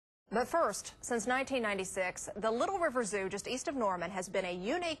But first, since 1996, the Little River Zoo just east of Norman has been a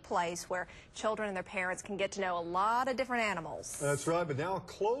unique place where children and their parents can get to know a lot of different animals. That's right, but now a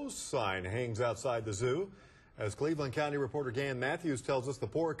closed sign hangs outside the zoo. As Cleveland County reporter Gan Matthews tells us, the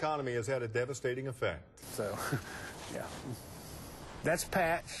poor economy has had a devastating effect. So, yeah. That's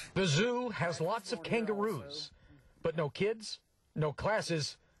Patch. The zoo has lots of kangaroos, but no kids, no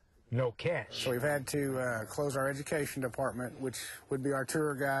classes, no cash. So we've had to close our education department, which would be our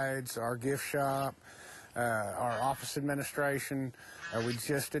tour guides, our gift shop, our office administration. We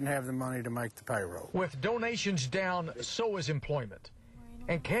just didn't have the money to make the payroll. With donations down, so is employment.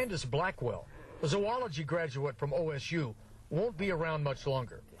 And Candace Blackwell, a zoology graduate from OSU, won't be around much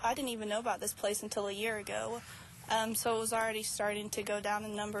longer. I didn't even know about this place until a year ago. So it was already starting to go down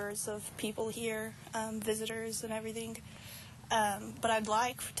in numbers of people here, visitors and everything. But I'd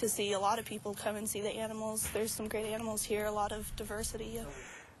like to see a lot of people come and see the animals. There's some great animals here, a lot of diversity.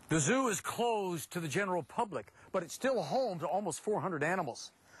 The zoo is closed to the general public, but it's still home to almost 400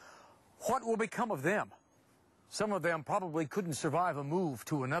 animals. What will become of them? Some of them probably couldn't survive a move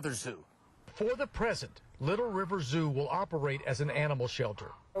to another zoo. For the present, Little River Zoo will operate as an animal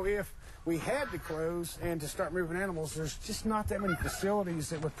shelter. If we had to close and to start moving animals, there's just not that many facilities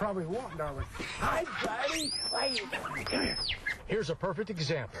that would probably want Darwin. Hi, buddy. Come here. Here's a perfect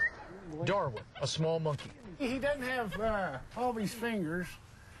example. Darwin, a small monkey. He doesn't have all these fingers.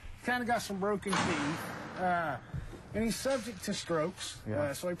 Kind of got some broken teeth. And he's subject to strokes,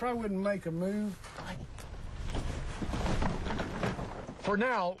 so he probably wouldn't make a move. For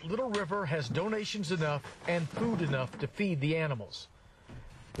now, Little River has donations enough and food enough to feed the animals.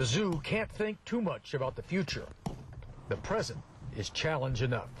 The zoo can't think too much about the future. The present is challenge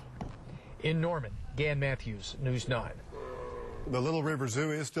enough. In Norman, Gan Matthews, News 9. The Little River Zoo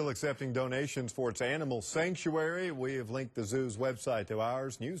is still accepting donations for its animal sanctuary. We have linked the zoo's website to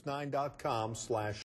ours, news9.com/